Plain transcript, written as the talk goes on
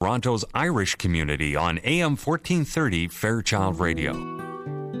Toronto's Irish community on AM 1430 Fairchild Radio.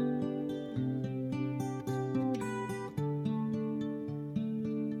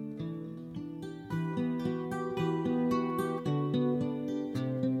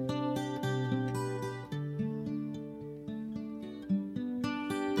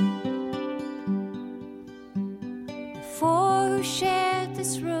 Four who shared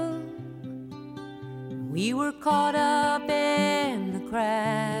this room, we were caught up in the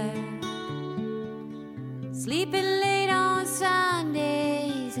crowd, sleeping late on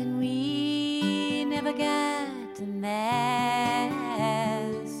Sundays, and we never got to Mass.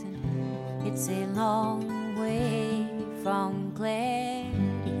 And it's a long way from Clare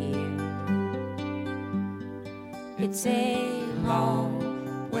to here. It's a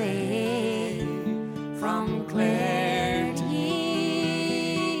long way from Clare to here.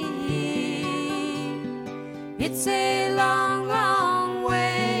 It's a long, long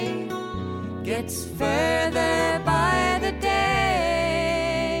way, gets further by the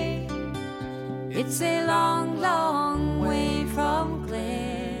day. It's a long, long way from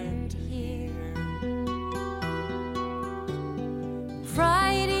Clare to here.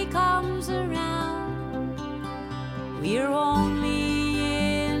 Friday comes around, we're only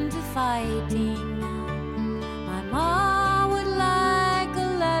into fighting. My mom would like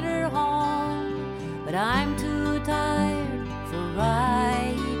a letter home, but I'm too tired for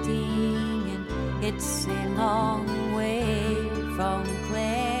writing, and it's a long way from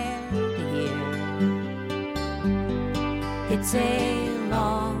Clare to here. It's a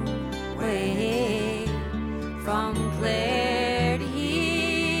long way from Clare to here.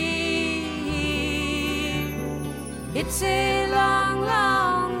 It's a long,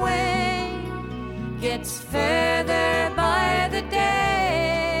 long way, gets further by the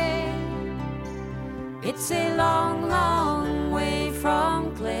day. It's a long, long way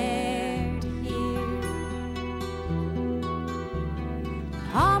from Clare to here.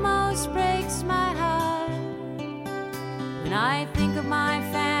 Almost breaks my heart when I think of my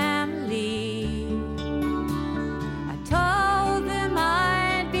family. I told them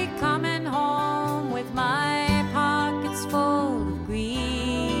I'd be coming home with my pockets full of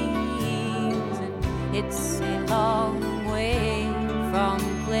greens, and it's a long way from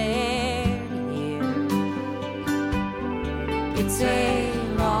Clare to here. It's a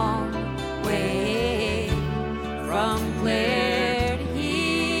long way from Clare to here.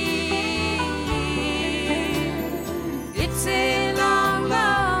 It's a long,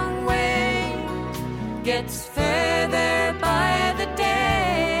 long way, gets further by the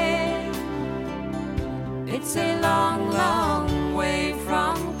day. It's a long, long way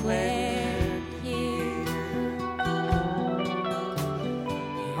from Clare to here.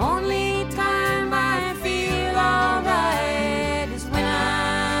 The only time I feel alright is when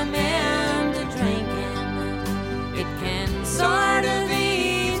I'm into drinking. It can sort of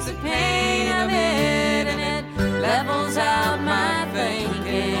ease the pain of it, and it levels out my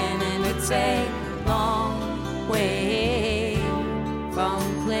thinking, and it's a long way from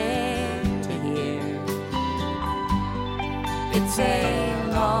Clare to here. It's a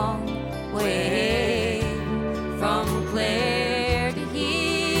long way from Clare to here.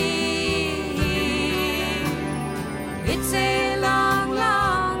 It's a long,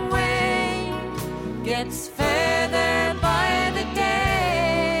 long way, gets further by the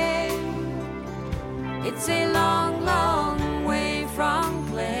day. It's a long, long way from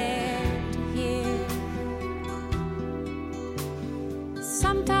Clare to here.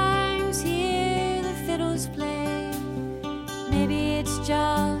 Sometimes hear the fiddles play, maybe it's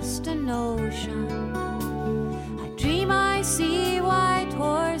just a notion. I dream I see white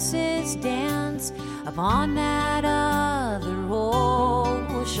horses dance upon that other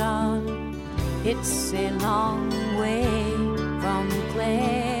ocean. It's a long way from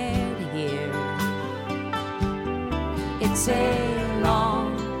Clare to here. It's a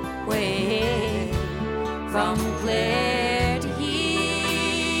long way from Clare to here.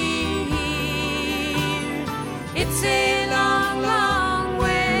 It's a long, long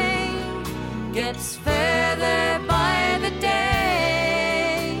way, gets further by the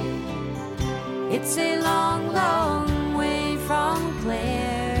day. It's a long, long way from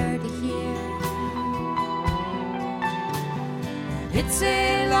Clare to here. It's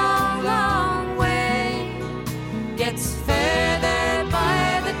a long, long way, gets further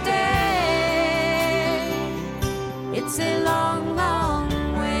by the day. It's a long, long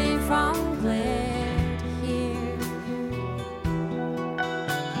way from Clare to here.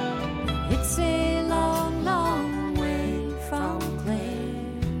 It's a long, long way from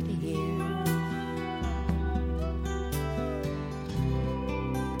Clare to here.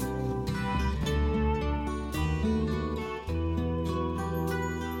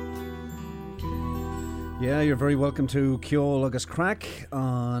 Yeah, you're very welcome to Ceol agus Craic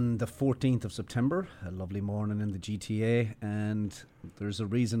on the 14th of September. A lovely morning in the GTA, and there's a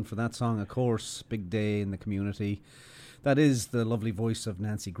reason for that song, of course. Big day in the community. That is the lovely voice of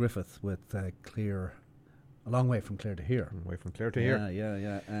Nancy Griffith with Clare, a long way from Clare to here. Way from Clare to here.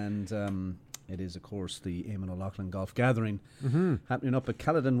 Yeah. And it is, of course, the Eamonn O'Loghlin Golf Gathering happening up at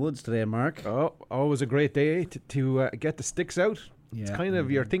Caledon Woods today, Mark. Oh, always a great day to get the sticks out. Yeah. It's kind of,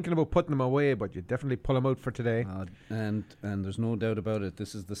 you're thinking about putting them away, but you definitely pull them out for today. And there's no doubt about it.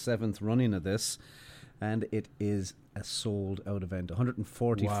 This is the 7th running of this, and it is a sold-out event.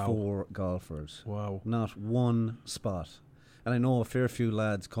 144 golfers. Wow. Not one spot. And I know a fair few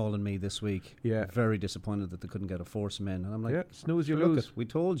lads calling me this week. Yeah. Very disappointed that they couldn't get a foursome in. And I'm like, yeah, snooze you look lose. it, we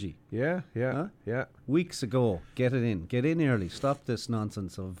told you. Yeah. Weeks ago, get it in. Get in early. Stop this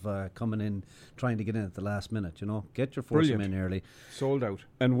nonsense of coming in, trying to get in at the last minute, you know. Get your foursome in early. Sold out.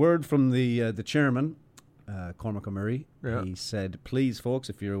 And word from the chairman, Cormac O'Murray, Yeah. he said, please,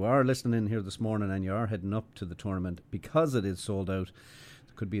 folks, if you are listening in here this morning and you are heading up to the tournament, because it is sold out,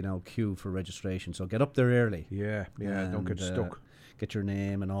 could be now queue for registration, so get up there early. Yeah, don't get stuck. Get your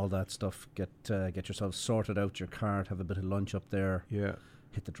name and all that stuff. Get yourself sorted out your card. Have a bit of lunch up there. Yeah,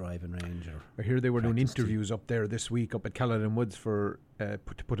 hit the driving range. I hear they were doing interviews up there this week up at Caledon Woods for to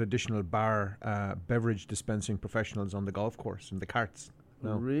put additional beverage dispensing professionals on the golf course and the carts.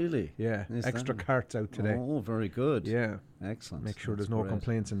 No. Really? Yeah, extra carts out today. Oh, very good. Yeah, excellent. Make sure there's no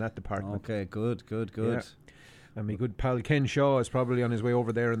complaints in that department. Okay, good. Yeah. And my good pal Ken Shaw is probably on his way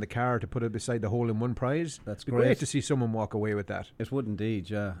over there in the car to put it beside the hole-in-one prize. That's great to see someone walk away with that. It would indeed,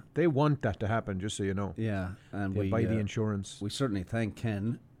 yeah. They want that to happen, just so you know. Yeah, and we buy the insurance. We certainly thank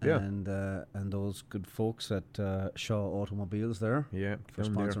Ken and those good folks at Shaw Automobiles there. Yeah, for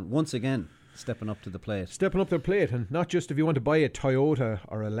sponsoring once again. Stepping up to the plate. Stepping up to the plate, and not just if you want to buy a Toyota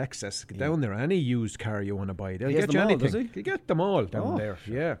or a Lexus. Get down there, any used car you want to buy. They'll get you anything. You get them all down there.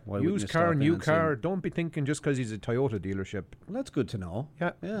 Sure. Yeah, used car, new car. Don't be thinking just because he's a Toyota dealership. Well, that's good to know.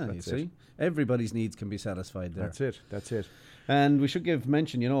 Yeah, you see. Everybody's needs can be satisfied there. That's it. And we should give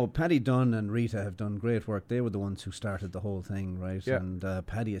mention, you know, Paddy Dunn and Rita have done great work. They were the ones who started the whole thing, right? Yeah. And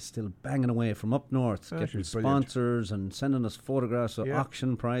Paddy is still banging away from up north, getting sponsors and sending us photographs of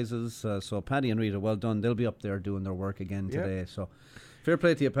auction prizes. So Paddy and Rita, well done. They'll be up there doing their work again today. So fair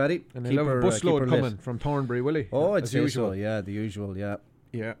play to you, Paddy. And they'll have a busload coming from Thornbury, will he? Oh, it's usual. Yeah, the usual,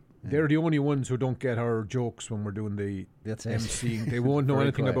 Yeah. They're the only ones who don't get our jokes when we're doing the MCing. They won't know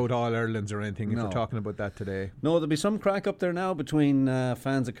anything about All Irelands or anything if we're talking about that today. No, there'll be some crack up there now between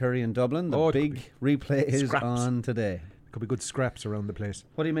fans of Kerry and Dublin. The big replay is on today. Could be good scraps around the place.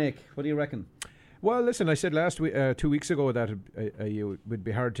 What do you make? What do you reckon? Well, listen, I said last week, 2 weeks ago that it would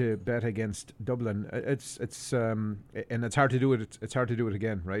be hard to bet against Dublin. It's and it's hard to do it. It's hard to do it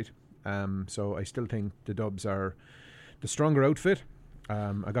again, right? So I still think the Dubs are the stronger outfit.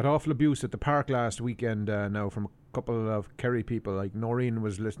 I got awful abuse at the park last weekend now from a couple of Kerry people. Like Noreen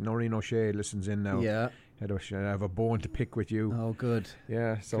O'Shea listens in now. Yeah. I have a bone to pick with you. Oh, good.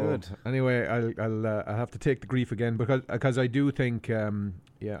 Yeah. So good. Anyway, I'll have to take the grief again because I do think I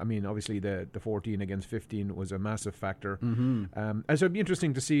mean obviously the 14 against 15 was a massive factor. Mm-hmm. And so it'd be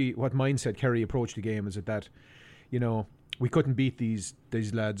interesting to see what mindset Kerry approached the game. Is it that, you know, we couldn't beat these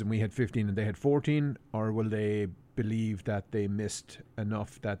lads and we had 15 and they had 14, or will they believe that they missed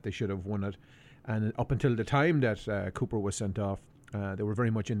enough that they should have won it? And up until the time that Cooper was sent off, they were very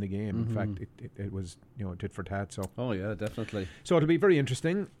much in the game. Mm-hmm. In fact, it was, you know, tit for tat. So yeah, definitely. So it'll be very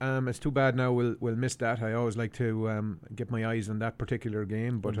interesting. It's too bad now we'll miss that. I always like to get my eyes on that particular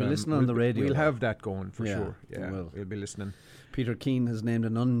game. But we'll be listening on the radio. We'll have that going for sure. Yeah, we'll be listening. Peter Keane has named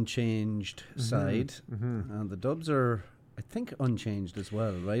an unchanged side, and the Dubs are, I think, unchanged as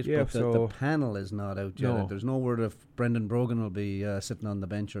well, right? Yeah, but the panel is not out yet. No. There's no word if Brendan Brogan will be sitting on the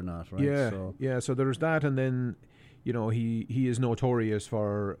bench or not, right? So there's that, and then, you know, he is notorious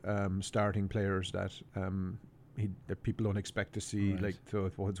for starting players that that people don't expect to see. Right. Like, so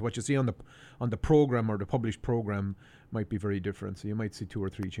what you see on the program or the published program might be very different. So you might see 2 or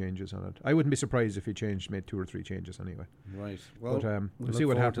 3 changes on it. I wouldn't be surprised if he made 2 or 3 changes anyway. Right. Well, but, we'll see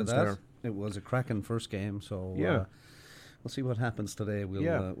what happens there. It was a cracking first game, so we'll see what happens today.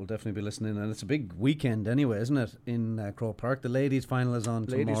 We'll definitely be listening, and it's a big weekend anyway, isn't it? In Croke Park, the ladies' final is on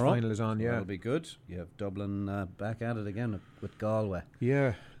tomorrow. Ladies' final is on, yeah. That'll be good. You have Dublin back at it again with Galway.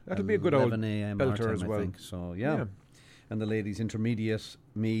 Yeah, that'll be a good old 11 a.m. belter as well. I think. So yeah. And the ladies' intermediate,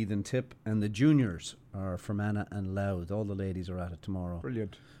 Meath and Tip, and the juniors are Fermanagh and Louth. All the ladies are at it tomorrow.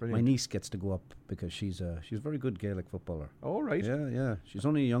 Brilliant. My niece gets to go up because she's a very good Gaelic footballer. Oh, right. Yeah. She's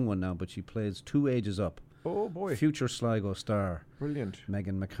only a young one now, but she plays 2 ages up. Oh boy. Future Sligo star. Brilliant.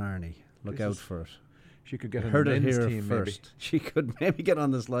 Megan McCartney. Look out for it. She could get on Heard the it men's here team first. She could maybe get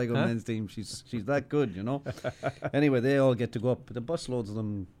on the Sligo men's team. She's that good, you know. Anyway, they all get to go up. The bus loads of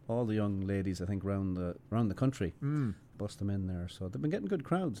them, all the young ladies, I think, round the country. Bus them in there. So they've been getting good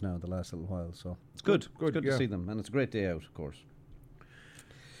crowds now the last little while. So it's good. It's good to see them, and it's a great day out, of course.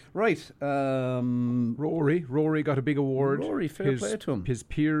 Right, Rory got a big award. Rory, fair play to him. His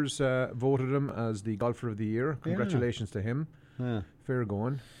peers voted him as the golfer of the year. Congratulations to him. Yeah. Fair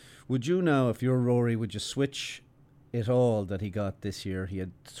going. Would you now, if you're Rory, would you switch it all that he got this year? He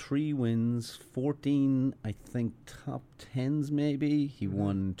had 3 wins, 14, I think, top 10s maybe. He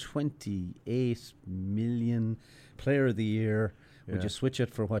won 28 million, Player of the Year. Would you switch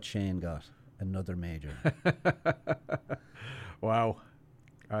it for what Shane got? Another major. Wow.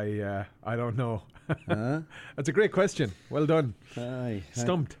 I don't know. That's a great question. Well done.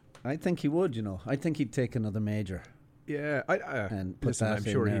 Stumped. I think he would, you know. I think he'd take another major. Yeah, and put listen, that I'm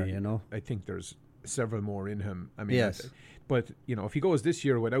sure in there, you know. I think there's several more in him. I mean, yes. But you know, if he goes this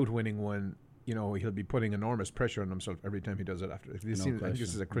year without winning one, you know, he'll be putting enormous pressure on himself every time he does it. After I think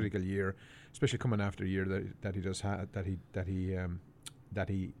this is a critical year, especially coming after a year that he just had, that he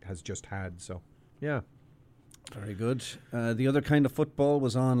has just had. So, yeah. Very good. The other kind of football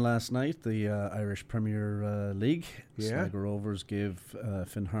was on last night, the Irish Premier League. Sligo Rovers gave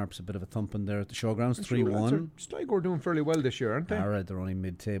Finn Harps a bit of a thumping there at the showgrounds, 3-1. Sligo are doing fairly well this year, aren't they? Alright, they're only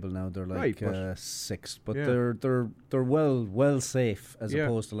mid-table now. They're like 6th, but yeah. they're well safe as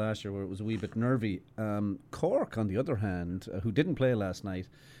opposed to last year where it was a wee bit nervy. Cork, on the other hand, who didn't play last night,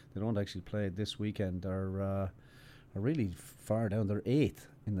 they don't actually play this weekend, are really far down. They're 8th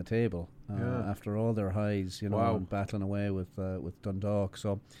in the table after all their highs, you know, and battling away with Dundalk.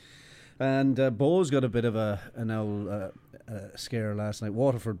 So, and Bows got a bit of a scare last night.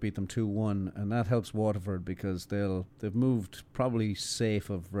 Waterford beat them 2-1, and that helps Waterford because they've moved probably safe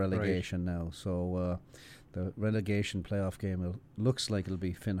of relegation now. So the relegation playoff game looks like it'll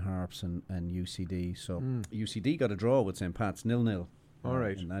be Finn Harps and UCD. So UCD got a draw with St. Pat's 0-0. All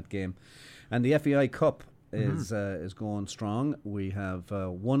right, in that game, and the FEI Cup is going strong. We have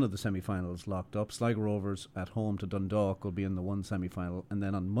one of the semi-finals locked up. Sligo Rovers at home to Dundalk will be in the one semi-final, and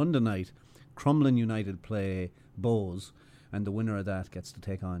then on Monday night, Crumlin United play Bows, and the winner of that gets to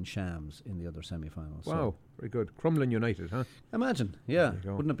take on Shams in the other semi-final. Wow, so very good. Crumlin United, huh? Imagine, yeah.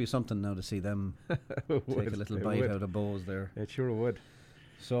 Wouldn't it be something now to see them take a little bite out of Bows there? It sure would.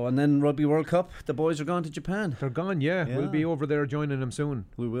 So, and then Rugby World Cup, the boys are gone to Japan. They're gone, yeah. We'll be over there joining them soon.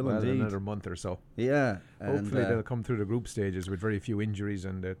 We will indeed. Another month or so. Yeah. Hopefully they'll come through the group stages with very few injuries,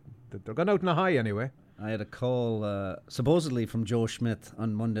 and they're gone out in a high anyway. I had a call supposedly from Joe Schmidt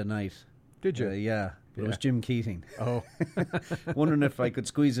on Monday night. Did you? Yeah. It was Jim Keating. Oh. Wondering if I could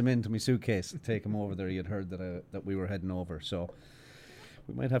squeeze him into my suitcase and take him over there. He had heard that we were heading over, so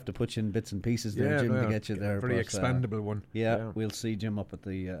we might have to put you in bits and pieces there, Jim, to get you there. Very expandable one. Yeah, we'll see Jim up at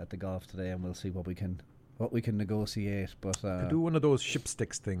the golf today, and we'll see what we can negotiate. But do one of those ship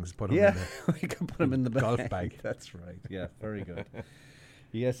sticks things. Put him in we can put him in the golf bag. That's right. Yeah, very good.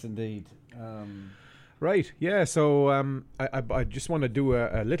 Yes, indeed. Right, yeah, so I just want to do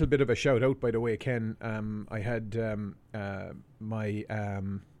a little bit of a shout out, by the way, Ken. I had my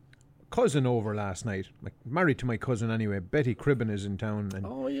cousin over last night, married to my cousin anyway. Betty Cribben is in town. And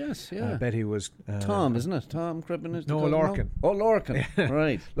oh, yes, yeah. Betty was... Tom, isn't it? Tom Cribben is the cousin? Lorcan. Oh, Lorcan,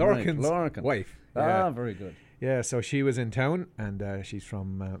 right. Lorcan's wife. Yeah. Very good. Yeah, so she was in town, and she's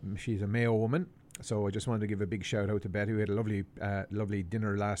a Mayo woman. So I just wanted to give a big shout out to Betty. We had a lovely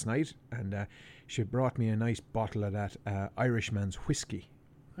dinner last night, and she brought me a nice bottle of that Irishman's whiskey.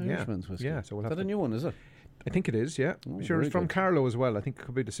 Irishman's whiskey? Yeah. So we'll have a new one, is it? I think it is, yeah. Oh, sure, it's from Carlo as well. I think it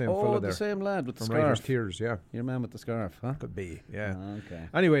could be the same fella there. Oh, the same lad with the from scarf. Writer's Tears, yeah. Your man with the scarf, huh? Could be, yeah. Okay.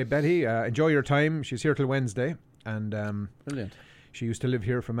 Anyway, Betty, enjoy your time. She's here till Wednesday, and brilliant. She used to live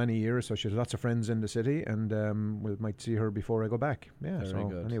here for many years, so she has lots of friends in the city, and we might see her before I go back. Yeah, very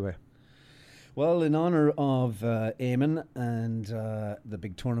good. Anyway. Well, in honour of Eamonn and the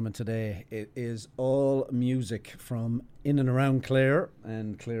big tournament today, it is all music from in and around Clare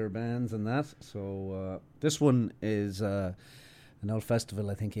and Clare bands and that. So this one is an old festival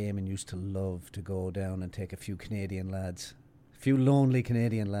I think Eamonn used to love to go down and take a few Canadian lads, a few lonely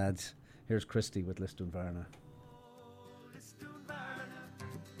Canadian lads. Here's Christy with Listún Varna.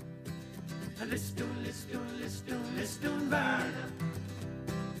 Listún Varna.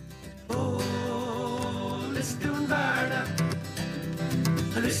 Oh, Listún Varna.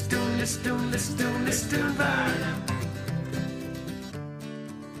 Listún Varna.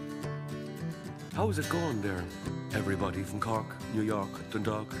 How's it going there? Everybody from Cork, New York,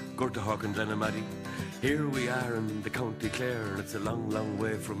 Dundalk, Gurtahawk and Glenamaddy. Here we are in the County Clare, and it's a long, long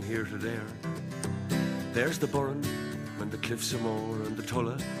way from here to there. There's the Burren and the Cliffs of Moher and the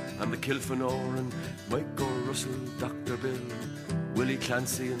Tulla and the Kilfenore and Michael Russell, Dr. Bill, Willie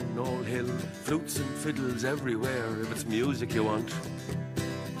Clancy and Noel Hill, flutes and fiddles everywhere. If it's music you want,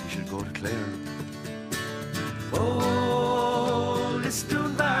 you should go to Clare. Oh,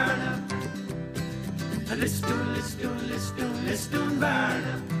 Listun Varna, Listun, Listun, Listun, Listun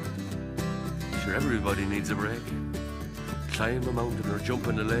Varna. Sure, everybody needs a break. Climb a mountain or jump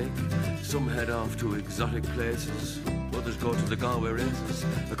in a lake. Some head off to exotic places, others go to the Galway races.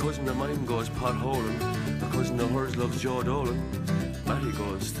 A cousin of mine goes potholing, a cousin of hers loves Joe Dolan. Matty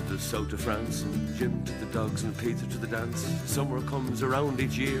goes to the south of France, and Jim to the dogs and Peter to the dance. Summer comes around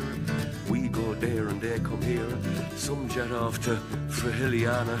each year, we go there and they come here. Some jet off to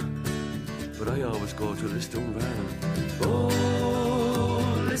Frahiliana, but I always go to Listun Varna. Oh,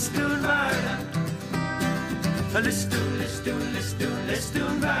 Listun Varna, Listun, Listun, Listun,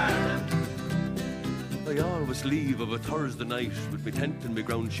 Listun Varna. I always leave of a Thursday night with me tent and me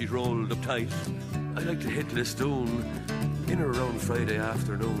ground sheet rolled up tight. I like to hit Listun in or around Friday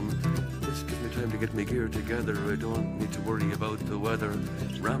afternoon. This gives me time to get my gear together. I don't need to worry about the weather.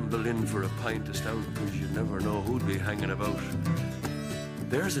 Ramble in for a pint of stout, cause you never know who'd be hanging about.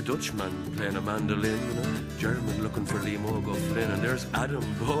 There's a Dutchman playing a mandolin and a German looking for Liam O'Loghlin, and there's Adam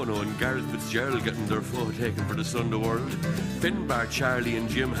Bono and Gareth Fitzgerald getting their photo taken for the Sunday World. Finbar, Charlie and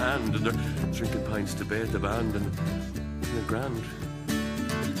Jim Hand, and they're drinking pints to bait the band, and isn't it grand?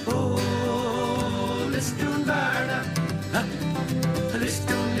 Oh, Listun Varna,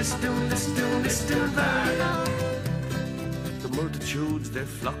 Listun, Listun, Listun, Listun Varna. The multitudes, they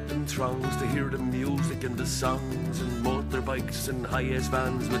flocked in throngs to hear the music and the songs, and motorbikes and high-ace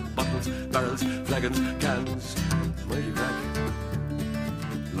vans with bottles, barrels, flagons, cans. Mighty crack.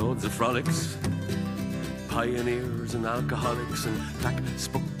 Loads of frolics, pioneers and alcoholics, and Clack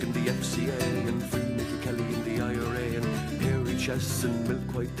Spuck in the FCA, and Free Mickey Kelly in the IRA, and hairy chests and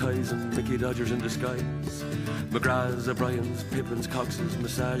milk white ties, and Mickey Dodgers in disguise. McGrath's, O'Brien's, Pippin's, Cox's,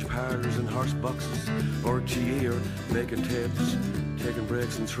 massage parlours and horse boxes. RTE are making tapes, taking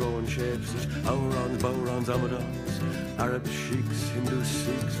breaks and throwing shapes. There's Aurons, Bowrons, Amadons, Arab sheiks, Hindu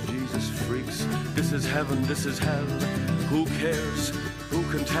Sikhs, Jesus freaks. This is heaven, this is hell. Who cares? Who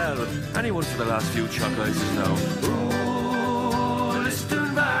can tell? Anyone for the last few chalk ices now. Oh,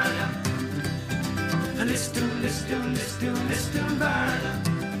 Listun Varna, Listun, Listun, Listun, Listun Varna.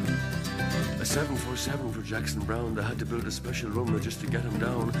 A 747 for Jackson Brown. They had to build a special runner just to get him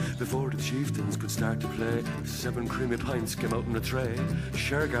down. Before the chieftains could start to play, 7 creamy pints came out in a tray.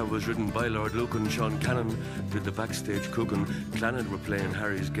 Shergar was ridden by Lord Lucan. Sean Cannon did the backstage cooking. Clannad were playing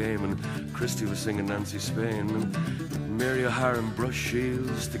Harry's game, and Christie was singing Nancy Spain. And Mary O'Hara and Brush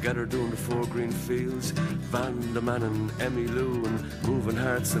Shields together doing the 4 Green Fields. Van de Man and Emmy Lou and Moving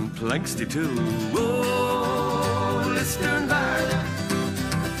Hearts and Planksty too. Oh, Listun Varna,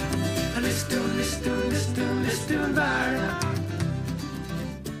 Listun, Listun, Listun, Listun Varna.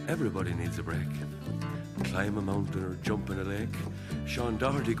 Everybody needs a break. Climb a mountain or jump in a lake. Sean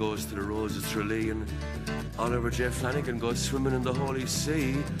Doherty goes to the Roses Tralee, and Oliver J. Flanagan goes swimming in the Holy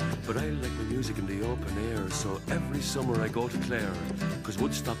See. But I like my music in the open air, so every summer I go to Clare, cause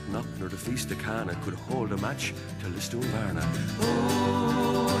Woodstock, Knockn or the Feast of Cana could hold a match to Listun Varna.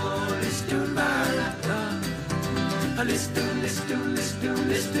 Oh, Listun Varna, Listun, Listun, Listun,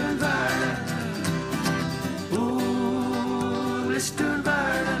 Listun Varna. Oh, Listun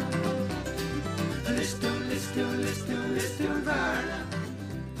Varna, Listun, Listun, Listun, Listun Varna.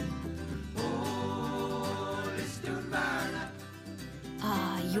 Oh, Listun Varna.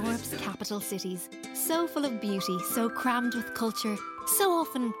 Ah, Europe's capital cities. So full of beauty, so crammed with culture, so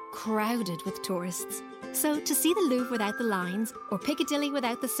often crowded with tourists. So to see the Louvre without the lines, or Piccadilly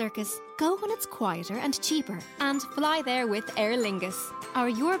without the circus, go when it's quieter and cheaper, and fly there with Aer Lingus. Our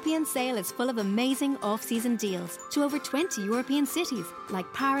European sale is full of amazing off-season deals to over 20 European cities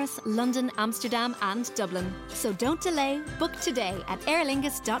like Paris, London, Amsterdam and Dublin. So don't delay, book today at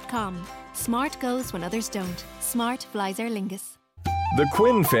aerlingus.com. Smart goes when others don't. Smart flies Aer Lingus. The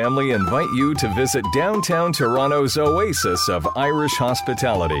Quinn family invite you to visit downtown Toronto's oasis of Irish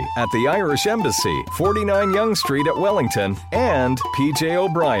hospitality at the Irish Embassy, 49 Yonge Street at Wellington, and PJ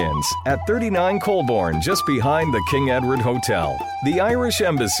O'Brien's at 39 Colborne, just behind the King Edward Hotel. The Irish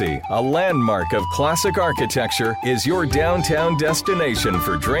Embassy, a landmark of classic architecture, is your downtown destination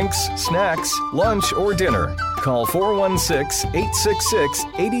for drinks, snacks, lunch, or dinner. Call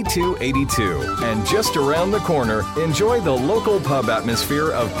 416-866-8282. And just around the corner, enjoy the local pub atmosphere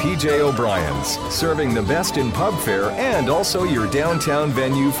atmosphere of PJ O'Brien's, serving the best in pub fare and also your downtown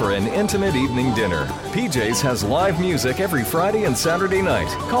venue for an intimate evening dinner. PJ's has live music every Friday and Saturday night.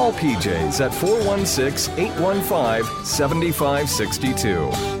 Call PJ's at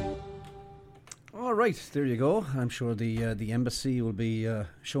 416-815-7562. All right, there you go. I'm sure the embassy will be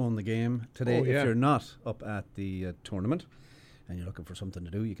showing the game today. Oh, yeah. If you're not up at the tournament and you're looking for something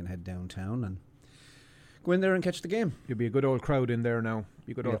to do, you can head downtown and go in there and catch the game. You'll be a good old crowd in there now.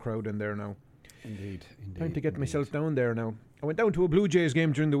 Indeed. Time to get myself down there now. I went down to a Blue Jays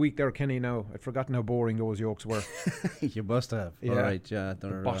game during the week there, Kenny, now. I'd forgotten how boring those yokes were. You must have. Yeah. All right, yeah. The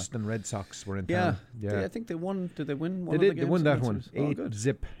Boston Red Sox were in Yeah. town. I think they won. Did they win one They of the did. They games won that against one. us?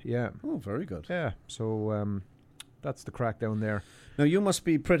 8-zip. Yeah. Oh, very good. Yeah. So that's the crack down there. Now, you must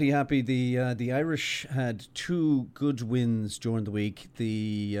be pretty happy. The Irish had two good wins during the week.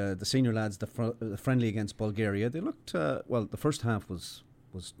 The senior lads, the friendly against Bulgaria, they looked, well, the first half was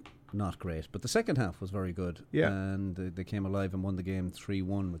not great, but the second half was very good. Yeah. And they came alive and won the game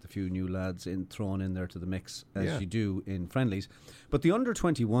 3-1 with a few new lads thrown in there to the mix, as you do in friendlies. But the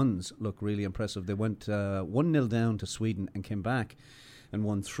under-21s look really impressive. They went 1-0 down to Sweden and came back and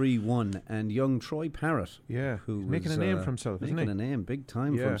won 3-1. And young Troy Parrott, who's making a name for himself, isn't he? Making a name, big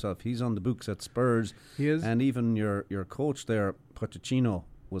time for himself. He's on the books at Spurs. He is. And even your coach there, Pochettino,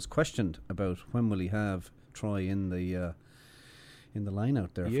 was questioned about when will he have Troy in the line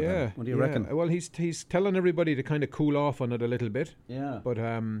out there. For them. What do you reckon? Well, he's telling everybody to kind of cool off on it a little bit. Yeah. But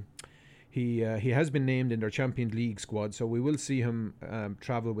he has been named in their Champions League squad, so we will see him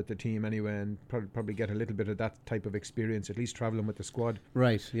travel with the team anyway, and probably get a little bit of that type of experience, at least travelling with the squad.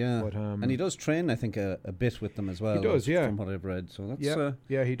 Right. Yeah. But, and he does train, I think, a bit with them as well. He does, yeah. From what I've read, so that's he good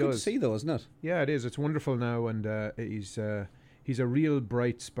does. to see, though, isn't it? Yeah, it is. It's wonderful now, and he's a real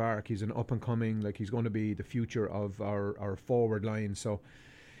bright spark. He's an up and coming, like he's going to be the future of our forward line. So,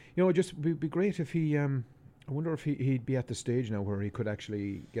 just be great if he. I wonder if he'd be at the stage now where he could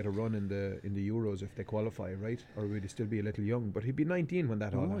actually get a run in the Euros if they qualify, right? Or would he still be a little young? But he'd be 19 when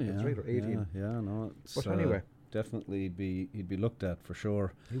that all happens, right? Or 18. No. But anyway, definitely he'd be looked at for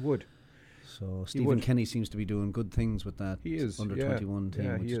sure. He would. So Stephen Kenny seems to be doing good things with that under 21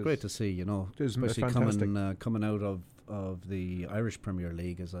 team, which is great to see. Especially coming out of the Irish Premier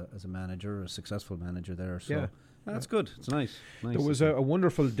League as a manager, a successful manager there. So that's good. It's nice. There was a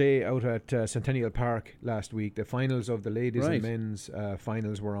wonderful day out at Centennial Park last week. The finals of the ladies and men's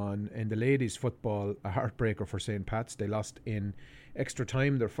finals were on. In the ladies' football, a heartbreaker for St. Pat's. They lost in extra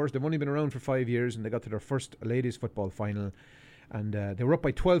time. They've only been around for 5 years, and they got to their first ladies' football final. And they were up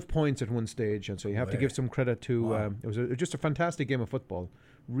by 12 points at one stage, and so you have to give some credit to. It was just a fantastic game of football,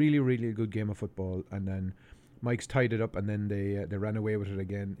 really, really good game of football. And then Mike's tied it up, and then they ran away with it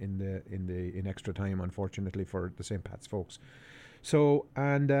again in extra time, unfortunately for the St. Pat's folks. So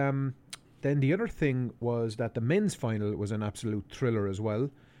and then the other thing was that the men's final was an absolute thriller as well,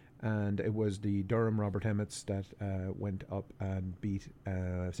 and it was the Durham Robert Emmets that went up and beat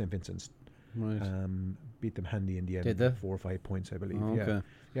St. Vincent's. Right. Beat them handy in the end. Did they? 4 or 5 points, I believe. Oh, okay.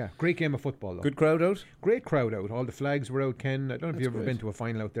 Yeah. Great game of football, though. Good crowd out? Great crowd out. All the flags were out, Ken. I don't know if you've ever been to a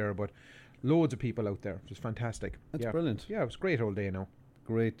final out there, but loads of people out there. Just fantastic. That's brilliant. Yeah, it was a great whole day now.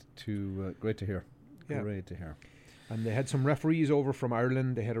 Great to hear. Yeah. Great to hear. And they had some referees over from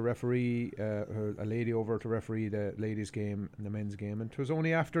Ireland. They had a referee, a lady over to referee the ladies' game and the men's game. And it was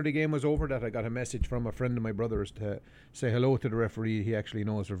only after the game was over that I got a message from a friend of my brother's to say hello to the referee. He actually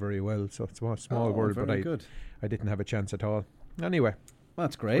knows her very well. So it's a small world, but I didn't have a chance at all. Anyway.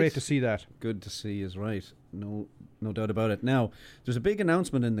 That's great. Great to see that. Good to see is right. No doubt about it. Now, there's a big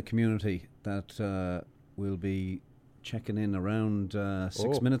announcement in the community that will be checking in around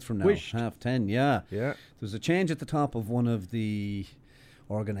 6 minutes from now, 10:30. Yeah. There's a change at the top of one of the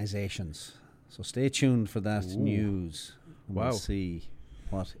organisations, so stay tuned for that news. We'll see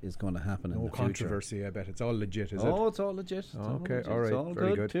what is going to happen in the future. No controversy, I bet. It's all legit, is it? Oh, it's all legit. Okay, all right. It's all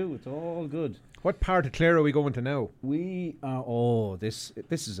very good too. It's all good. What part of Clare are we going to now? We are. This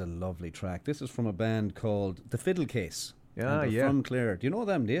is a lovely track. This is from a band called The Fiddle Case. From Clare. Do you know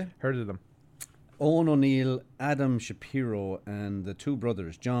them? Do you? Heard of them? Eamonn O'Loghlin, Adam Shapiro, and the two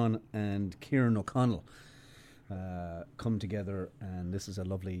brothers, John and Kieran O'Connell, come together, and this is a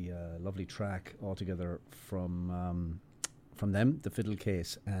lovely track altogether from them, The Fiddle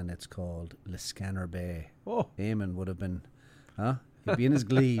Case, and it's called Liscannor Bay. Oh, Eamonn would have been, he'd be in his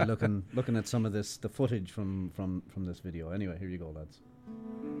glee looking at some of the footage from this video. Anyway, here you go, lads.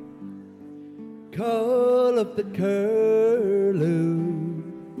 Call up the curlew.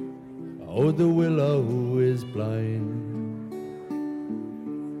 Oh, the willow is blind.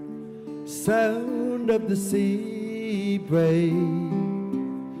 Sound of the sea break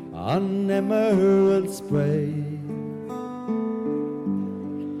on emerald spray,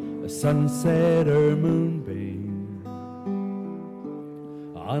 a sunset or moonbeam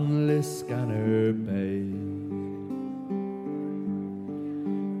on Liscannor Bay.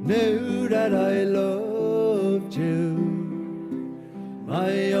 Knew that I loved you,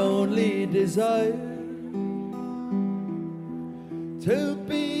 my only desire, to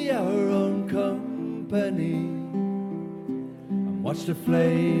be our own company and watch the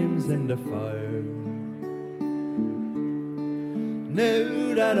flames in the fire.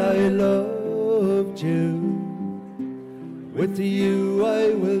 Knew that I loved you, with you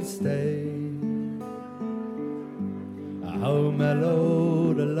I will stay. How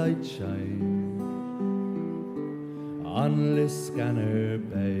mellow the light shines on Liscannor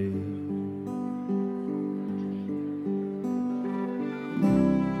Bay.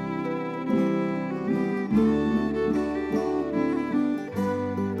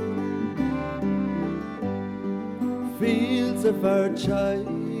 Fields of our childhood,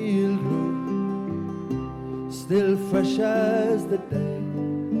 still fresh as the day,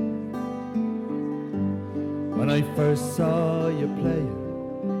 when I first saw you playing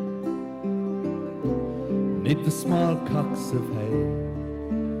 'neath the small cocks of hay.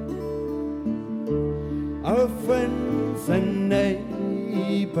 Our friends and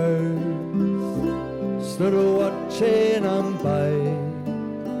neighbours stood watching on by,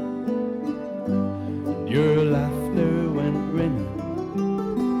 and your laughter went ringing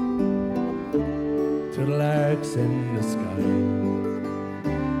to the larks in the sky.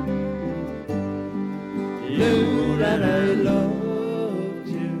 Knew that I loved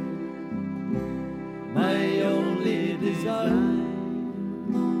you, my only desire,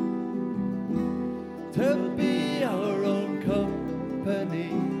 to be our own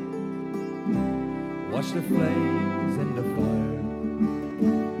company, watch the flames in the fire.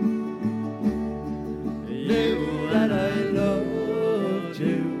 Knew that I loved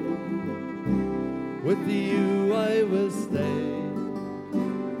you, with you I will stay.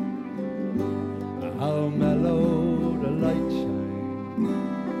 How mellow the light shines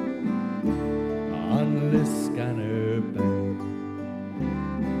on Liscannor Bay.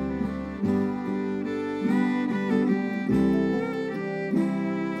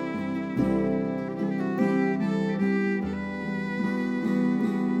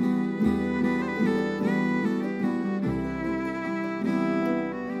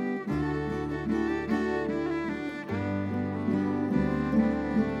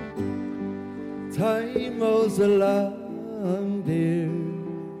 Time rolls along, dear,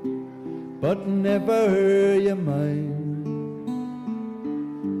 but never you mind.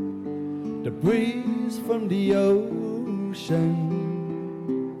 The breeze from the ocean,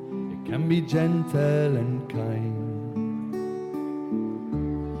 it can be gentle and kind.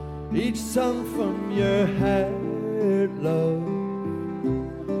 Each song from your heart, love,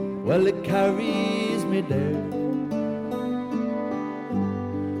 well, it carries me there,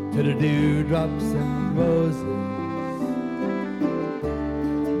 to the dewdrops and roses,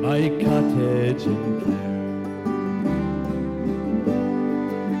 my cottage in Clare.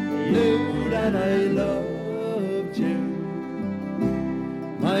 Knew that I loved you,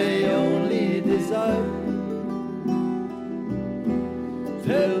 my only desire,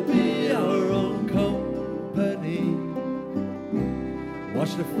 to be our own company,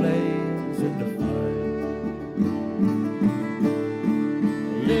 watch the flames in the fire.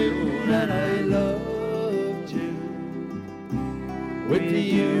 That I loved you, with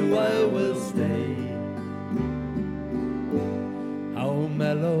you I will stay. How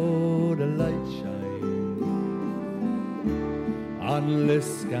mellow the light shines on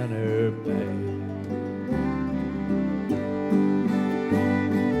Liscannor Bay.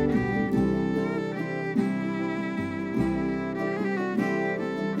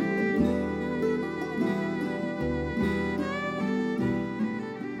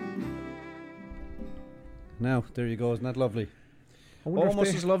 Now, there you go. Isn't that lovely?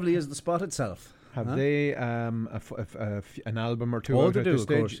 Almost as lovely as the spot itself. Have they an album or two Oh, out they at do, this of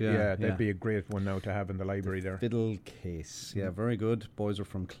stage? course, yeah, that'd yeah. be a great one now to have in the library there. Fiddle Case. Yeah, very good. Boys are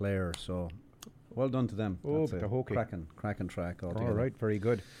from Clare, so well done to them. Oh, That's the a hokey. cracking track All altogether. right, very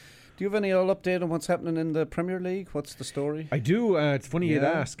good. Do you have any all update on what's happening in the Premier League? What's the story? I do. It's funny you'd Yeah?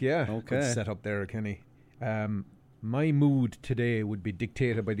 ask. Yeah. Okay. Good setup there, Kenny. My mood today would be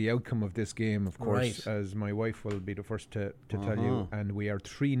dictated by the outcome of this game, of course, Right. as my wife will be the first to tell you. And we are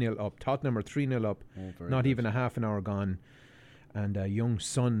 3-0 up. Tottenham are 3-0 up. Oh, very Not good. even a half an hour gone. And a young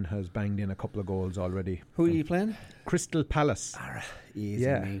son has banged in a couple of goals already. Who are you playing? Crystal Palace. Easy,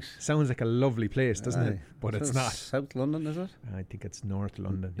 Yeah, mate. sounds like a lovely place, doesn't it? But it's not. South London, is it? I think it's North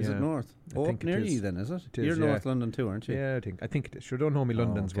London. Is yeah. it North? I think Up near it is. you then, is it? It is, You're yeah. North London too, aren't you? Yeah, I think it is. Sure, don't know me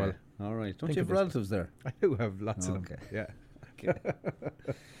London's okay. well. All right. Don't Think you have it is. relatives there? I do have lots of them. Okay.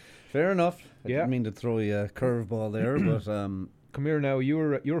 Yeah. Fair enough. I Yeah. didn't mean to throw you a curveball there, but Come here now.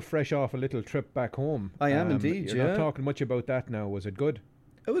 You're fresh off a little trip back home. I am indeed, You're yeah. not talking much about that now. Was it good?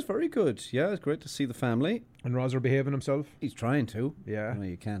 it was very good. Yeah, it was great to see the family. And Roser behaving himself? He's trying to. Yeah.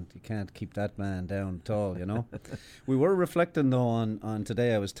 You can't keep that man down at all, you know. We were reflecting though on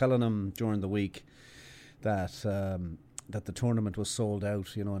today. I was telling him during the week that that the tournament was sold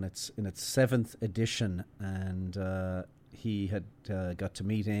out, you know, in its 7th edition, and he had got to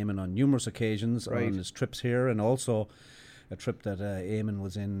meet Eamonn on numerous occasions on his trips here, and also a trip that Eamonn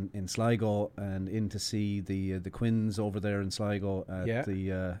was in Sligo and in to see the Quins over there in Sligo at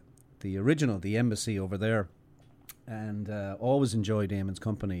the original, the embassy over there, and always enjoyed Eamonn's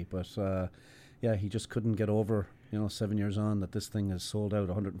company, but he just couldn't get over, you know, 7 years on, that this thing has sold out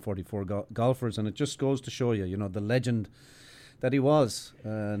 144 golfers, and it just goes to show you, you know, the legend that he was,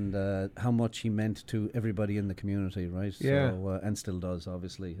 and how much he meant to everybody in the community, right? Yeah. So, and still does,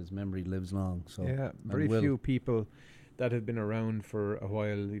 obviously. His memory lives long. So Yeah, very few people that have been around for a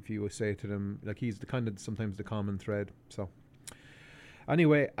while, if you say to them, like, he's the kind of sometimes the common thread. So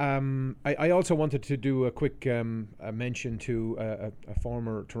anyway, I also wanted to do a quick a mention to a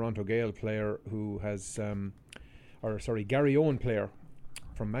former Toronto Gale player who has, Gary Owen player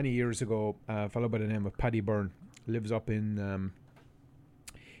from many years ago, a fellow by the name of Paddy Byrne. Lives up in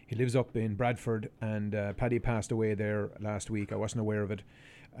Bradford, and Paddy passed away there last week. I wasn't aware of it,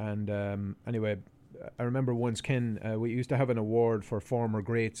 and anyway, I remember once, Ken, we used to have an award for former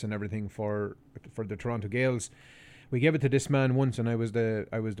greats and everything for the Toronto Gales. We gave it to this man once, and I was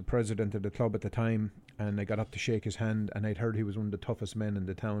the president of the club at the time, and I got up to shake his hand, and I'd heard he was one of the toughest men in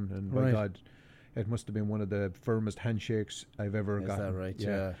the town, and by God, it must have been one of the firmest handshakes I've ever gotten. Is that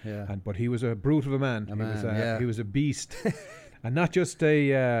right? Yeah. But he was a brute of a man. He was a beast, and not just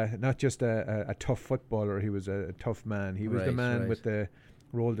a tough footballer. He was a tough man. He was the man with the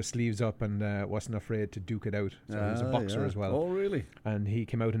rolled the sleeves up and wasn't afraid to duke it out. So he was a boxer as well. Oh, really? And he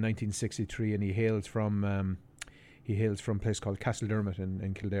came out in 1963, and he hails from a place called Castledermot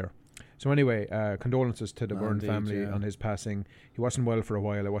in Kildare. So anyway, condolences to the Byrne family on his passing. He wasn't well for a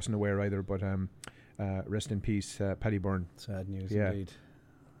while. I wasn't aware either, but rest in peace, Paddy Byrne. Sad news indeed.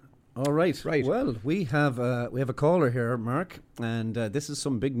 All right. Well, we have a caller here, Mark, and this is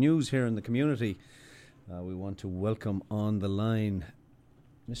some big news here in the community. We want to welcome on the line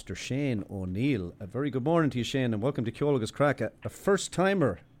Mr. Shane O'Neal. A very good morning to you, Shane, and welcome to Ceol agus Craic, a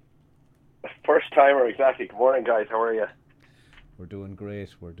first-timer. First timer, exactly. Good morning, guys. How are you? We're doing great.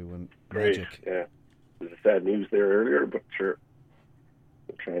 We're doing Great. magic. Yeah. There's a sad news there earlier, but sure,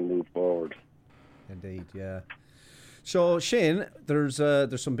 we'll try and move forward. Indeed, yeah. So, Shane, there's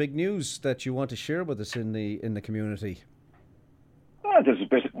some big news that you want to share with us in the community. There's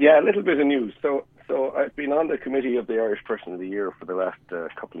a little bit of news. So I've been on the committee of the Irish Person of the Year for the last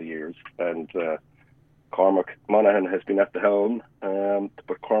couple of years, and Cormac Monaghan has been at the helm,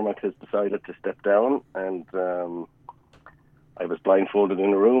 but Cormac has decided to step down, and I was blindfolded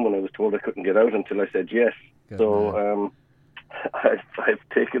in a room and I was told I couldn't get out until I said yes. I've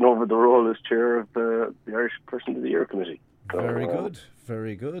taken over the role as chair of the Irish Person of the Year committee. So,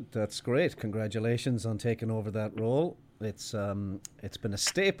 very good. That's great. Congratulations on taking over that role. It's been a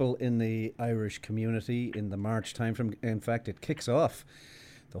staple in the Irish community in the March timeframe. In fact, it kicks off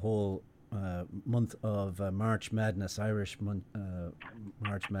the whole month of March Madness, Irish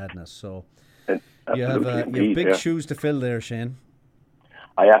March Madness. So you have big shoes to fill there, Shane.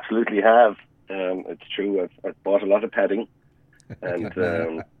 I absolutely have. It's true. I've bought a lot of padding, and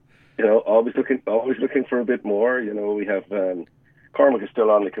always looking for a bit more. You know, we have Cormac is still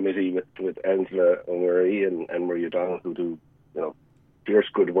on the committee with Angela O'Murray and Maria O'Donnell, who do fierce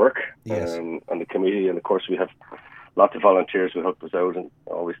good work on the committee, and of course we have lots of volunteers who help us out, and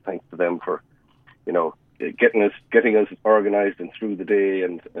always thanks to them for getting us organised and through the day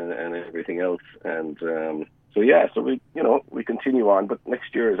and everything else. And so we continue on, but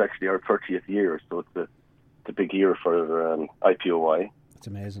next year is actually our 30th year, so it's a big year for IPOY. It's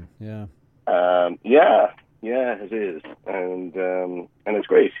amazing, yeah. Yeah, it is, and it's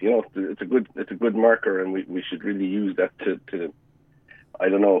great. It's a good marker, and we should really use that to I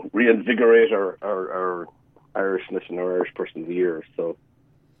don't know, reinvigorate our Irishness and our Irish Person of the Year. So,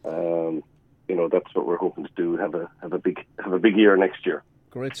 that's what we're hoping to do. Have a big year next year.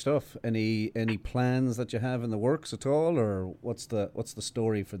 Great stuff. Any plans that you have in the works at all, or what's the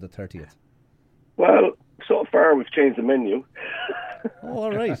story for the 30th? Well, so far we've changed the menu. Oh,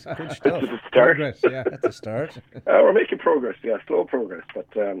 all right, good stuff. That's a start. Progress, yeah. That's a start. We're making progress, yeah, slow progress. But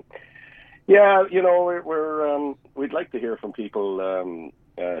yeah, you know, we'd like to hear from people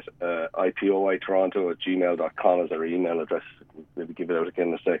at IPOYToronto@gmail.com as our email address. Maybe give it out again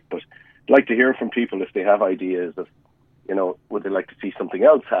in a sec. But I'd like to hear from people if they have ideas of, you know, would they like to see something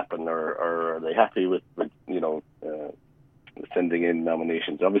else happen, or are they happy with you know, sending in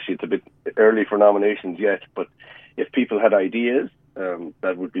nominations? Obviously, it's a bit early for nominations yet, but if people had ideas,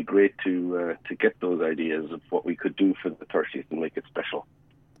 that would be great to get those ideas of what we could do for the 30th and make it special.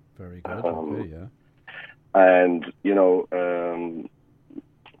 Very good. Okay, yeah. And you know,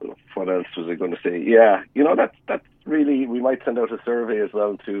 what else was I going to say? Yeah, you know, that's really, we might send out a survey as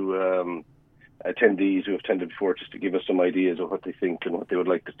well to attendees who have attended before, just to give us some ideas of what they think and what they would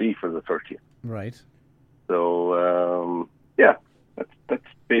like to see for the 30th. Right. So yeah, that's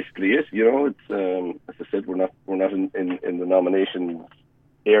basically it. You know, it's as I said, we're not in the nomination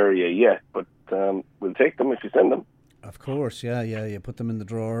area yet, but we'll take them if you send them. Of course, yeah. You put them in the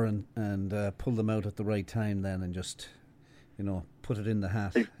drawer and pull them out at the right time then, and just, you know, put it in the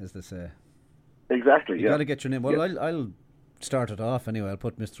hat, as they say. Exactly. You got to get your name. Well, I'll start it off anyway. I'll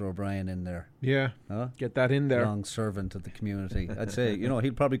put Mr. O'Brien in there. Yeah, get that in there. Long servant of the community. I'd say, you know,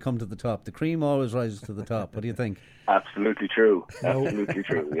 he'll probably come to the top. The cream always rises to the top. What do you think? Absolutely true. Absolutely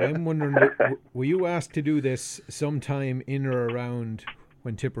true. Yeah. I'm wondering, were you asked to do this sometime in or around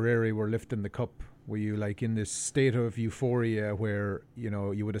when Tipperary were lifting the cup? Were you like in this state of euphoria where, you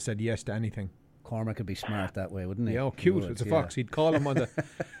know, you would have said yes to anything? Cormac could be smart that way, wouldn't he? Yeah, cute. It's a fox. He'd call him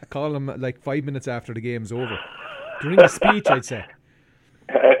call him like 5 minutes after the game's over. During the speech, I'd say.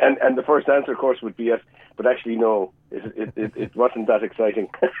 And the first answer, of course, would be yes, but actually no, it wasn't that exciting.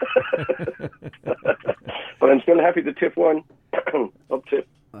 But I'm still happy to tip one. Up tip.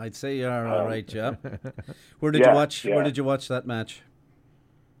 I'd say you're all right, yeah. Where did you watch? Yeah. Where did you watch that match?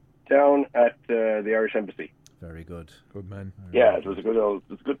 Down at the Irish Embassy. Very good. Good man. Yeah, it was a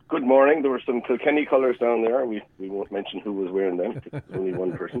good morning. There were some Kilkenny colours down there. We won't mention who was wearing them. It's only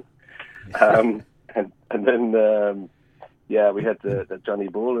one person. And then we had the Johnny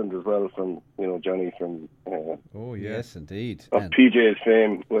Boland as well, from, you know, Johnny from oh yes, indeed, of PJ's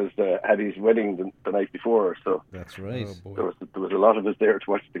fame, was had his wedding the night before. So that's right. There was a lot of us there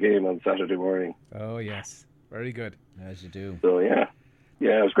to watch the game on Saturday morning. Oh yes, very good. As you do. So yeah,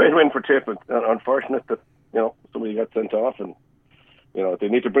 it was a great win for Tip. Unfortunate that, you know, somebody got sent off, and, you know, they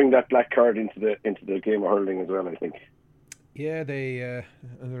need to bring that black card into the game of hurling as well, I think. Yeah,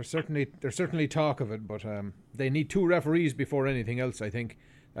 there's certainly talk of it, but they need two referees before anything else. I think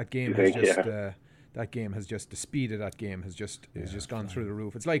that game has just the speed of that game has just gone through the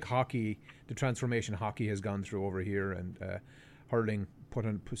roof. It's like hockey, the transformation hockey has gone through over here, and hurling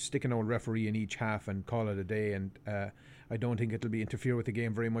stick an old referee in each half and call it a day. And I don't think it'll be interfere with the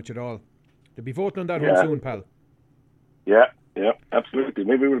game very much at all. They'll be voting on that one soon, pal. Yeah, absolutely.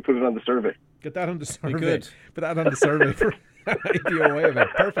 Maybe we'll put it on the survey. Get that on the survey. Good. Put that on the survey for IPOY event.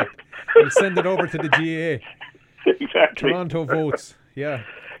 Perfect. We'll send it over to the GAA. Exactly. Toronto votes. Yeah.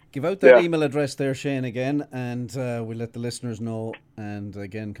 Give out that email address there, Shane, again, and we'll let the listeners know. And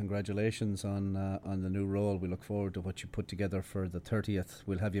again, congratulations on the new role. We look forward to what you put together for the 30th.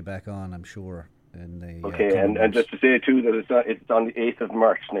 We'll have you back on, I'm sure. Okay, and just to say too that it's on the 8th of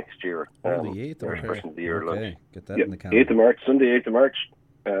March next year. The 8th, Irish Person of the Year lunch. Get that in the calendar. 8th of March, Sunday 8th of March.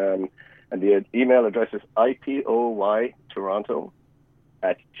 And the email address is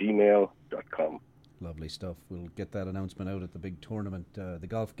ipoytoronto@gmail.com. Lovely stuff. We'll get that announcement out at the big tournament, the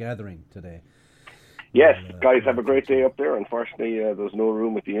golf gathering today. Yes, guys, have a great day up there. Unfortunately, there's no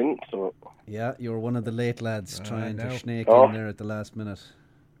room at the inn. So yeah, you're one of the late lads trying to snake in there at the last minute.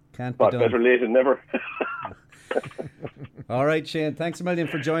 Can't be done. Better late than never. All right, Shane. Thanks a million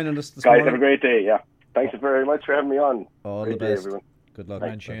for joining us this morning. Guys, have a great day. Yeah. Thanks very much for having me on. All great the best. Day, everyone. Good luck.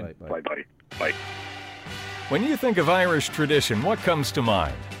 Thanks, Shane. Bye. When you think of Irish tradition, what comes to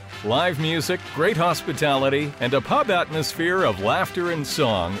mind? Live music, great hospitality, and a pub atmosphere of laughter and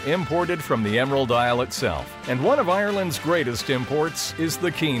song imported from the Emerald Isle itself. And one of Ireland's greatest imports is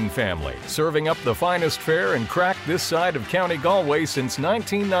the Keane family, serving up the finest fare and crack this side of County Galway since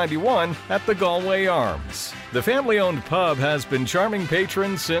 1991 at the Galway Arms. The family-owned pub has been charming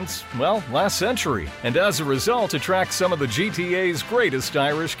patrons since, well, last century, and as a result attracts some of the GTA's greatest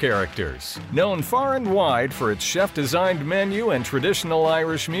Irish characters. Known far and wide for its chef-designed menu and traditional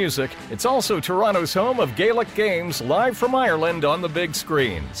Irish music, music, it's also Toronto's home of Gaelic games live from Ireland on the big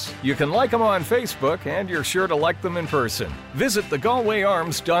screens. You can like them on Facebook, and you're sure to like them in person. Visit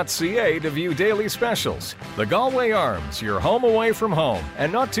thegalwayarms.ca to view daily specials. The Galway Arms, your home away from home, and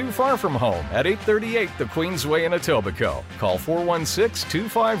not too far from home, at 838 the Queensway in Etobicoke. Call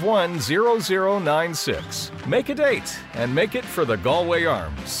 416-251-0096. Make a date, and make it for the Galway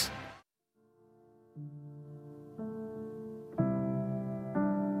Arms.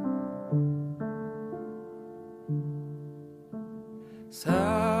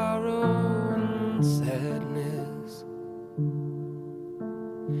 Sorrow and sadness,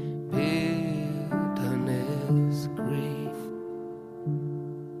 bitterness, grief,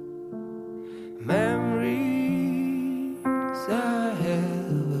 memories I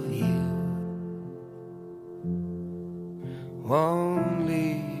have of you won't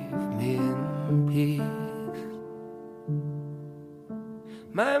leave me in peace.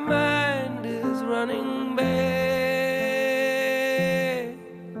 My mind is running back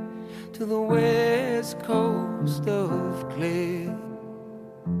to the west coast of Clare,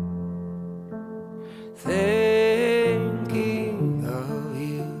 thinking of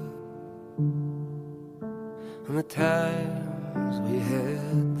you and the times we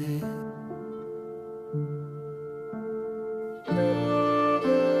had there.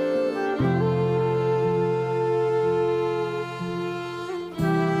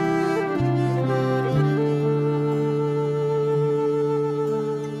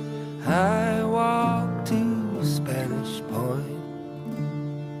 I walked to Spanish Point.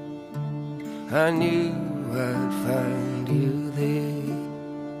 I knew I'd find you there.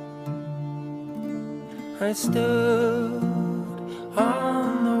 I stood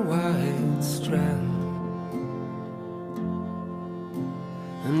on the white strand,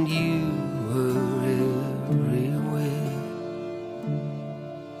 and you were everywhere.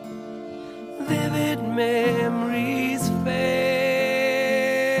 Vivid memories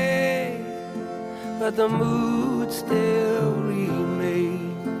fade, but the mood still remains.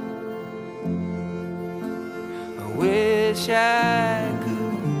 I wish I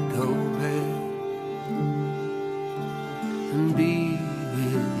could go back and be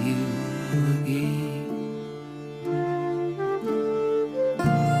with you again.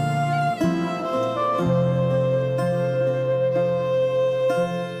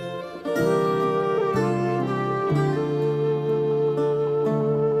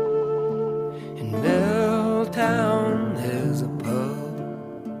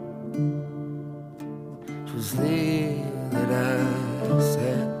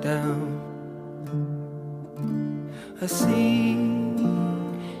 I see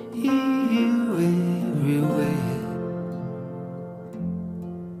you everywhere.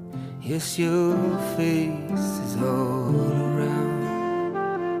 Yes, your face is all around.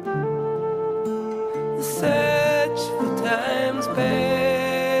 The search for time's past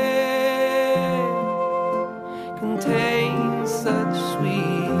contains such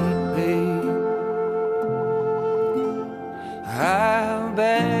sweet pain. I'll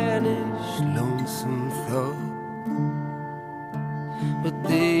banish lonesome thoughts, but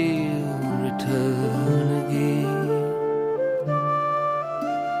they'll return again.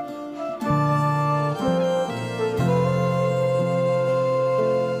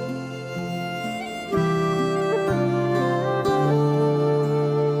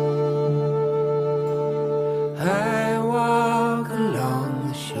 I walk along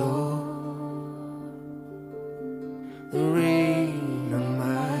the shore, the rain on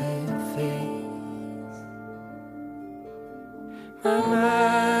my face. My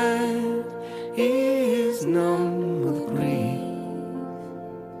mind is numb with grief.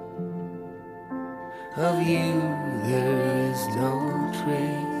 Of you there is no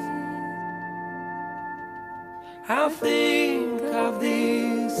trace. I'll think of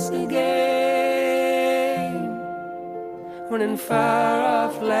this again when in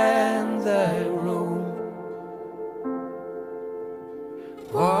far-off lands I roam,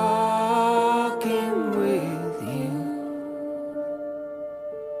 walking with you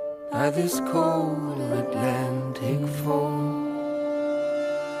by this cold Atlantic foam.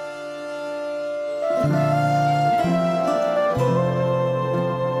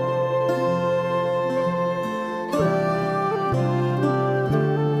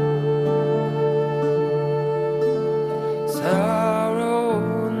 Sorrow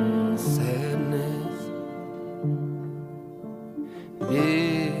and sadness,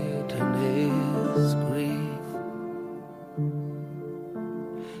 bitterness, grief,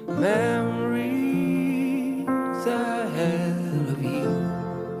 memories I have of you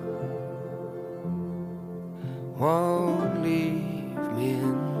won't leave me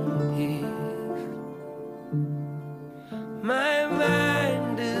in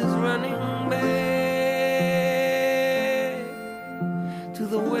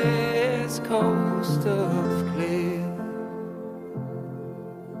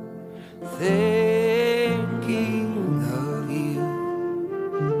thinking of you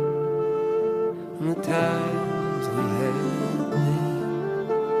and the times we had there.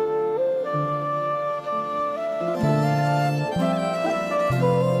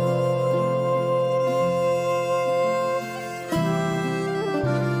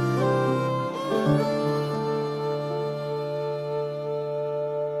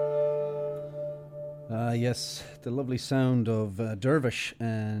 Yes, the lovely sound of Dervish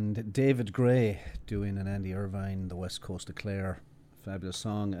and David Gray doing an Andy Irvine, The West Coast of Clare. Fabulous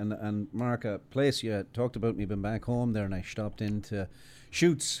song. And Mark, a place you talked about me been back home there, and I stopped into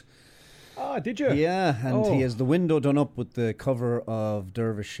Shoots. Ah, did you? Yeah, and he has the window done up with the cover of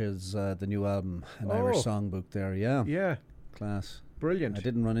Dervish's the new album, an Irish songbook there. Yeah. Yeah. Class. Brilliant. I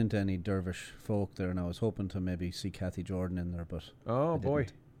didn't run into any Dervish folk there, and I was hoping to maybe see Kathy Jordan in there, but oh boy.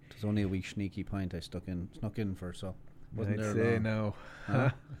 It was only a wee sneaky pint I snuck in for, so wasn't I'd there say long. no.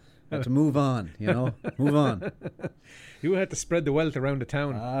 Had to move on, move on. You had to spread the wealth around the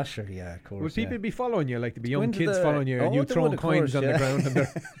town. Ah, sure, yeah, of course. Would people be following you, like to be Go young into kids the- following you, and Oh, you they throwing would, of coins course, on yeah. the ground and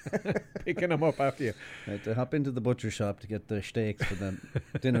they're picking them up after you? I had to hop into the butcher shop to get the steaks for the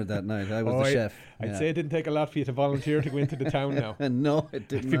dinner that night. I was the chef. I'd say it didn't take a lot for you to volunteer to go into the town now. No, it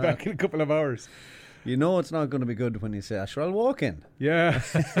did Be not. back in a couple of hours. You know it's not going to be good when you say, sure, I'll walk in. Yeah.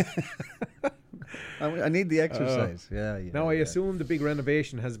 I need the exercise. Yeah. Now, I assume the big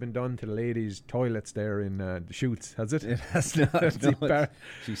renovation has been done to the ladies' toilets there in the Shoots, has it? It has not.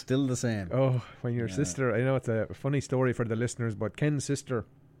 She's still the same. Oh, when your sister, I know it's a funny story for the listeners, but Ken's sister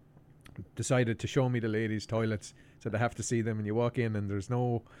decided to show me the ladies' toilets, said I have to see them, and you walk in and there's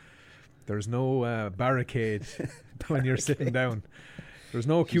no barricade when you're sitting down. There's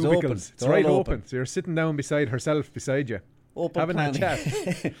no She's cubicles. open. It's It's right all open. open. So you're sitting down beside herself, beside you, Open having planning.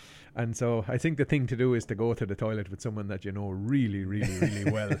 a chat. And so I think the thing to do is to go to the toilet with someone that you know really, really,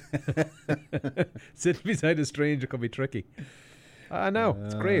 really well. Sitting beside a stranger could be tricky. No,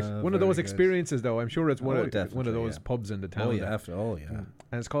 it's great. One of very those good. experiences, though. I'm sure it's one of definitely, those yeah. pubs in the town. Oh, yeah. that- Yeah.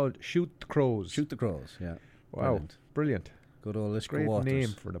 And it's called Shoot the Crows. Shoot the Crows, yeah. Wow, brilliant. Good old Lister Great Waters. name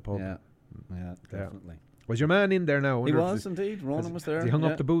for the pub. Yeah, definitely. Was your man in there now? I He wonder if was indeed. Ronan was there. Has he hung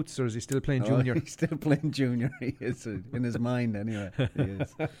yeah. up the boots, or is he still playing Oh, junior? He's still playing junior. He is in his mind anyway. He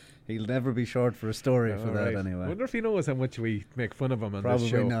is. He'll never be short for a story for All that right. anyway. I wonder if he knows how much we make fun of him on Probably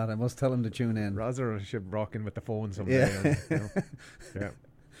this show. not. I must tell him to tune in. Razor should rock in with the phone someday. Yeah. Yeah.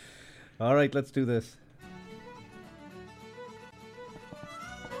 All right, let's do this.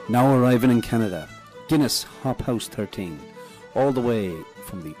 Now arriving in Canada, Guinness Hop House 13, all the way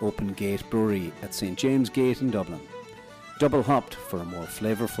from the Open Gate Brewery at St James Gate in Dublin. Double hopped for a more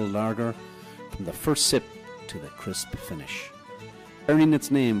flavourful lager from the first sip to the crisp finish. Earning its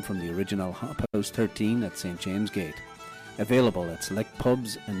name from the original Hop House 13 at St James Gate. Available at select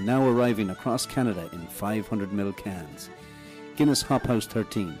pubs and now arriving across Canada in 500ml cans. Guinness Hop House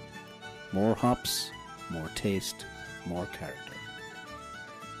 13. More hops, more taste, more character.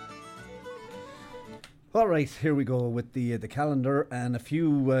 All right, here we go with the calendar and a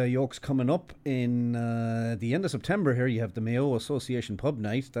few yokes coming up in the end of September. Here you have the Mayo Association Pub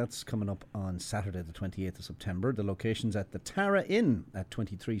Night. That's coming up on Saturday the 28th of September. The location's at the Tara Inn at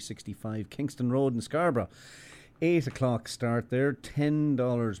 2365 Kingston Road in Scarborough. 8 o'clock start there,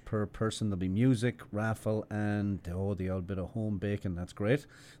 $10 per person. There'll be music, raffle, and the odd bit of home baking. That's great.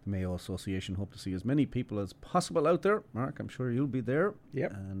 The Mayo Association hope to see as many people as possible out there. Mark, I'm sure you'll be there.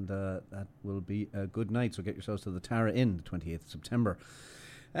 Yep. And that will be a good night. So get yourselves to the Tara Inn, the 28th of September.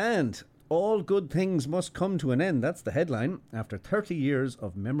 And all good things must come to an end. That's the headline. After 30 years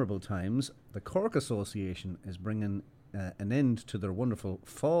of memorable times, the Cork Association is bringing an end to their wonderful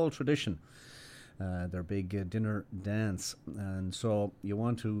fall tradition. Their big dinner dance, and so you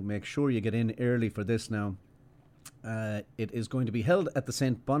want to make sure you get in early for this now. It is going to be held at the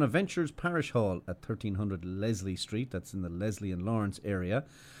St Bonaventure's Parish Hall at 1300 Leslie Street, that's in the Leslie and Lawrence area,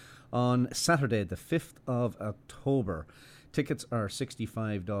 on Saturday the 5th of October. Tickets are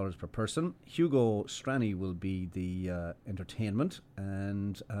 $65 per person. Hugo Strani will be the entertainment,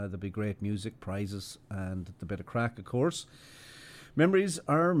 and there'll be great music, prizes, and the bit of crack, of course. Memories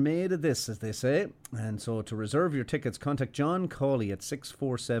are made of this, as they say. And so to reserve your tickets, contact John Cawley at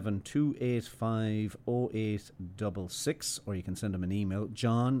 647-285-0866, or you can send him an email,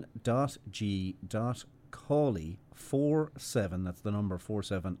 john.g.cawley47, that's the number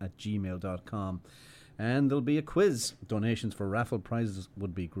 47, at gmail.com. And there'll be a quiz. Donations for raffle prizes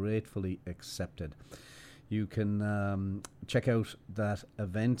would be gratefully accepted. You can check out that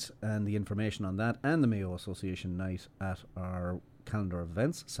event and the information on that and the Mayo Association night at our calendar of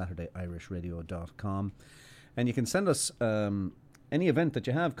events, SaturdayIrishRadio.com. And you can send us any event that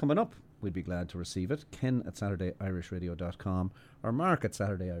you have coming up we'd be glad to receive it. Ken at SaturdayIrishRadio.com or Mark at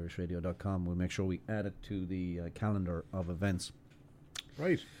SaturdayIrishRadio.com. We'll make sure we add it to the calendar of events.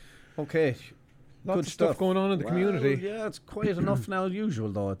 Right. Okay. Lots Good of stuff going on in the community. Yeah, it's quite enough now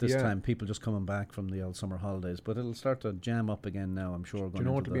usual, though, at this time. People just coming back from the old summer holidays. But it'll start to jam up again now, I'm sure. Do you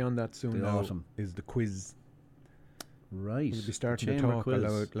know what will be on that soon now? Autumn. Is the quiz. Right. We'll be starting to talk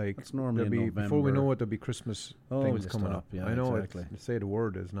about, like, that's normally in November. Before we know it, there'll be Christmas things coming up. Yeah, I know, exactly. Say the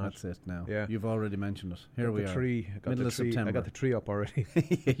word is not. That's it now. Yeah. You've already mentioned it. Here we are. Middle of September. I got the tree up already.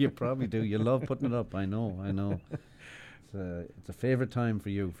 You probably do. You love putting it up. I know. It's a favourite time for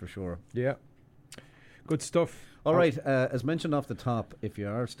you, for sure. Yeah. Good stuff. All right, as mentioned off the top, if you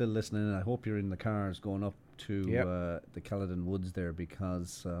are still listening, I hope you're in the cars going up to the Caledon Woods there,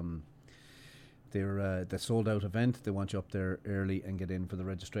 because they're the sold out event. They want you up there early and get in for the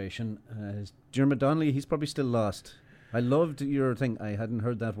registration. Dermot Donnelly, he's probably still lost. I loved your thing. I hadn't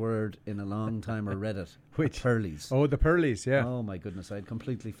heard that word in a long time or read it. Which? Pearlies. Oh, the Pearlies, yeah. Oh my goodness, I'd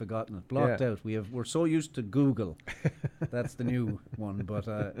completely forgotten it. Blocked out. We're so used to Google. That's the new one, but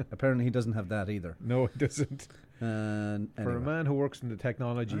apparently he doesn't have that either. No, he doesn't. Anyway. For a man who works in the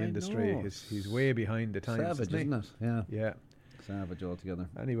technology industry, he's way behind the times. Savage, isn't it? Yeah. Yeah. Savage altogether.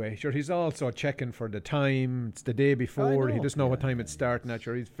 Anyway, sure, he's also checking for the time. It's the day before. He doesn't know what time it's starting at.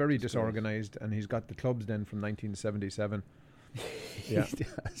 Sure, he's very disorganised, and he's got the clubs then from 1977. Yeah.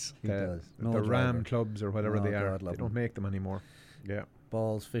 He does. No the Ram clubs or whatever they are. They don't make them anymore. Yeah.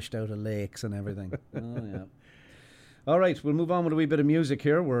 Balls fished out of lakes and everything. Oh, yeah. All right, we'll move on with a wee bit of music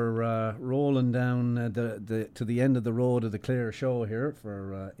here. We're rolling down to the end of the road of the Clare show here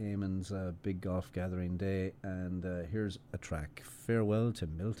for Eamonn's big golf gathering day. And here's a track, Farewell to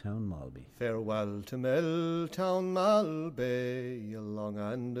Milltown Malby. Farewell to Milltown Malby, a long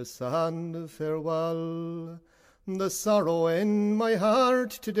and a sad farewell. The sorrow in my heart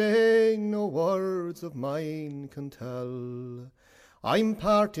today no words of mine can tell. I'm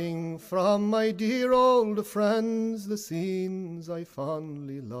parting from my dear old friends, the scenes I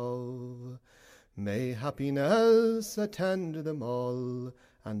fondly love. May happiness attend them all,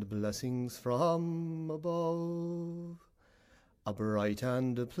 and blessings from above. A bright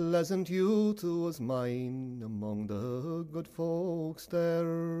and a pleasant youth was mine among the good folks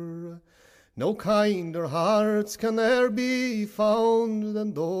there. No kinder hearts can there be found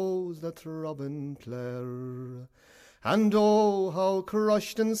than those that throb in Clare. And oh, how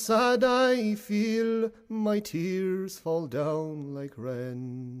crushed and sad I feel, my tears fall down like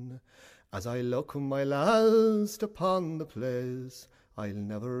rain, as I look my last upon the place I'll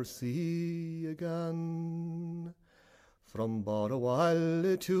never see again. From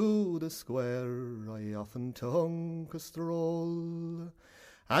Borrowal to the square I often took a stroll,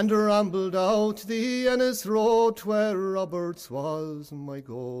 and rambled out the Ennis road where Roberts was my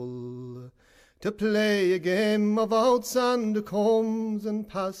goal, to play a game of outs and combs and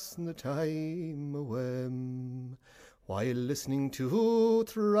pass the time away, while listening to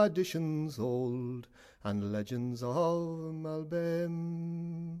traditions old and legends of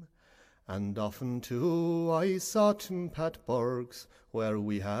Malbem. And often too I sought Pat Burke's, where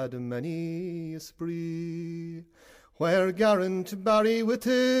we had many a spree, where Garrett Barry with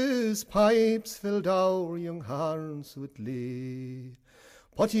his pipes filled our young hearts with glee.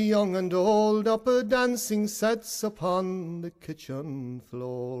 But young and old up a dancing sets upon the kitchen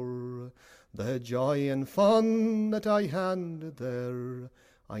floor. The joy and fun that I had there,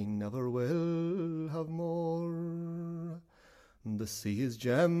 I never will have more. The sea is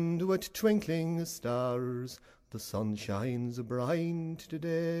gemmed with twinkling stars, the sun shines bright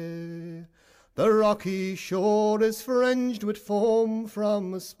today. The rocky shore is fringed with foam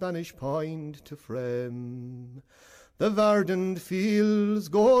from Spanish Point to Frame. The verdant fields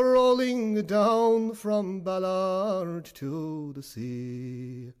go rolling down from Ballard to the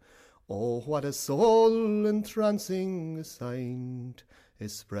sea. Oh, what a soul-entrancing sight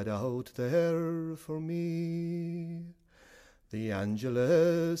is spread out there for me. The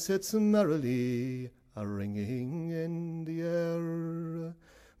Angelus sits merrily a-ringing in the air.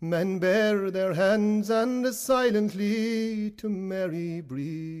 Men bare their hands and silently to Mary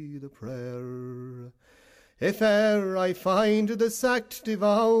breathe a prayer. If e'er I find the sect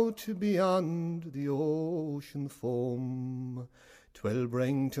devout beyond the ocean foam, 'twill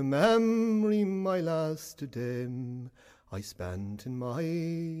bring to memory my last day I spent in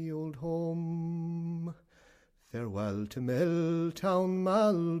my old home. Farewell to Milltown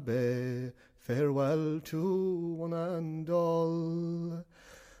Malby, farewell to one and all.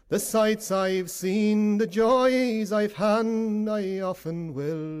 The sights I've seen, the joys I've had, I often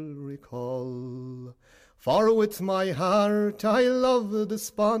will recall. For with my heart I love the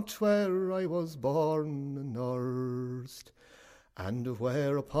spot where I was born and nursed, and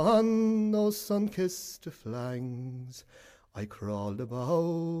where upon those sun-kissed flanks I crawled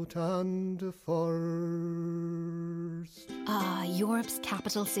about and first. Ah, Europe's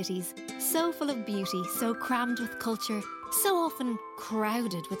capital cities, so full of beauty, so crammed with culture, so often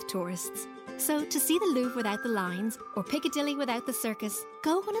crowded with tourists. So to see the Louvre without the lines, or Piccadilly without the circus,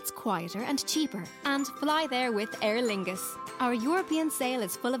 go when it's quieter and cheaper, and fly there with Aer Lingus. Our European sale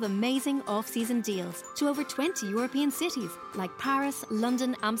is full of amazing off-season deals to over 20 European cities like Paris,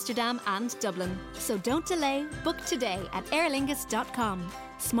 London, Amsterdam and Dublin. So don't delay, book today at aerlingus.com.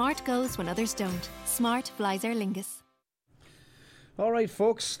 Smart goes when others don't. Smart flies Aer Lingus. All right,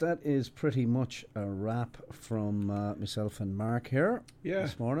 folks, that is pretty much a wrap from myself and Mark here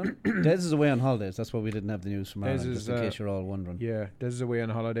this morning. Des is away on holidays. That's why we didn't have the news from Ireland, just in case you're all wondering. Yeah, Des is away on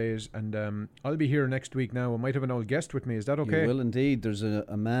holidays, and I'll be here next week now. I might have an old guest with me. Is that okay? You will indeed. There's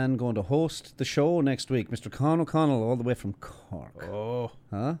a man going to host the show next week, Mr. Con O'Connell, all the way from Cork. Oh.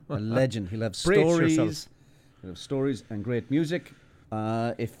 Huh? A legend. He'll have stories. He'll have stories and great music.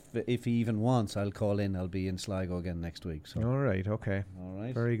 If he even wants, I'll call in. I'll be in Sligo again next week. So. All right, okay. All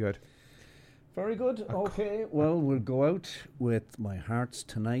right. Very good. Very good. Okay, well, we'll go out with My Heart's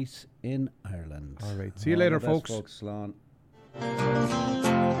Tonight in Ireland. All right. See you later, folks. folks.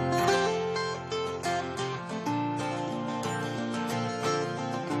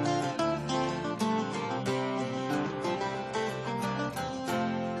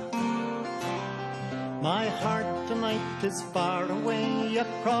 My heart tonight is far away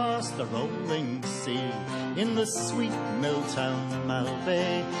across the rolling sea, in the sweet mill town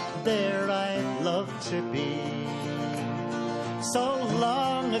Malbay, there I'd love to be. So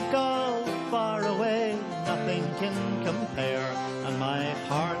long ago, far away, nothing can compare, and my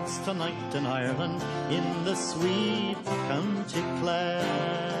heart's tonight in Ireland, in the sweet county Clare.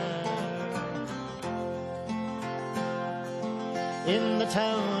 In the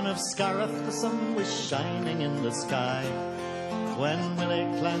town of Scariff, the sun was shining in the sky when Willie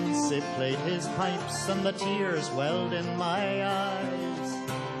Clancy played his pipes and the tears welled in my eyes.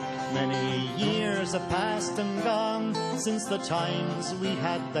 Many years have passed and gone since the times we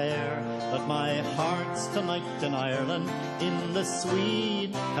had there, but my heart's tonight in Ireland, in the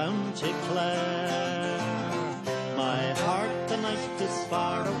sweet county Clare. My heart tonight is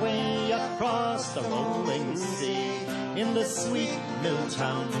far away across the rolling sea, in the sweet mill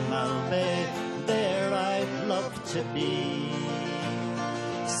town Malbay, there I'd love to be.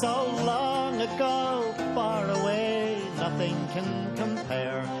 So long ago, far away, nothing can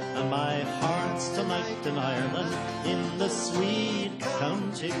compare, and my heart's tonight in Ireland, in the sweet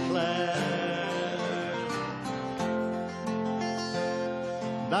county Clare.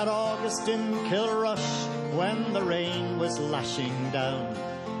 That August in Kilrush, when the rain was lashing down,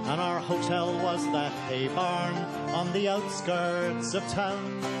 and our hotel was that hay barn on the outskirts of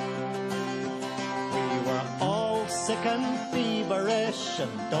town. We were all sick and feverish,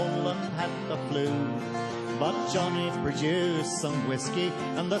 and Dolan had the flu, but Johnny produced some whiskey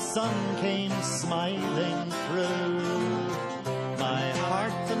and the sun came smiling through. My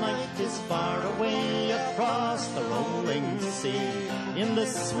heart tonight is far away across the rolling sea, in the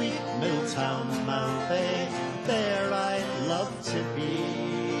sweet mill town Malbay, there I'd love to be.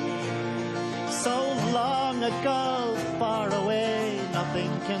 So long ago, far away,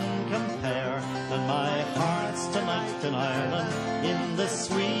 nothing can compare, and my heart's tonight in Ireland, in the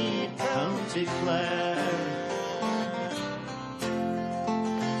sweet county Clare.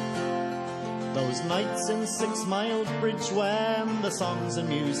 Those nights in 6 Mile Bridge when the songs and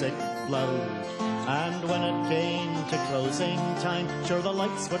music flowed, and when it came to closing time, sure the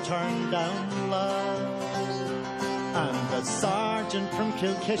lights were turned down low. And the sergeant from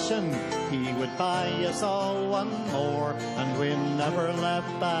Kilkishen, he would buy us all one more, and we never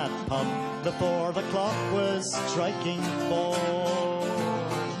left that pub before the clock was striking 4.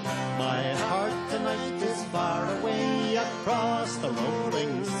 My heart tonight is far away across the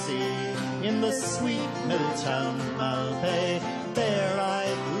rolling sea, in the sweet mill town Malbay, there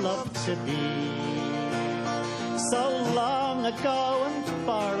I'd love to be. So long ago and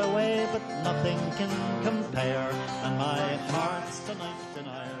far away, but nothing can compare, and my heart's tonight in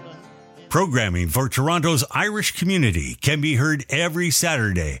Ireland. Programming for Toronto's Irish community can be heard every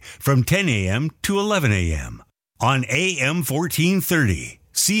Saturday from 10 a.m. to 11 a.m. on AM 1430,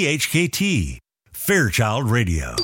 CHKT, Fairchild Radio.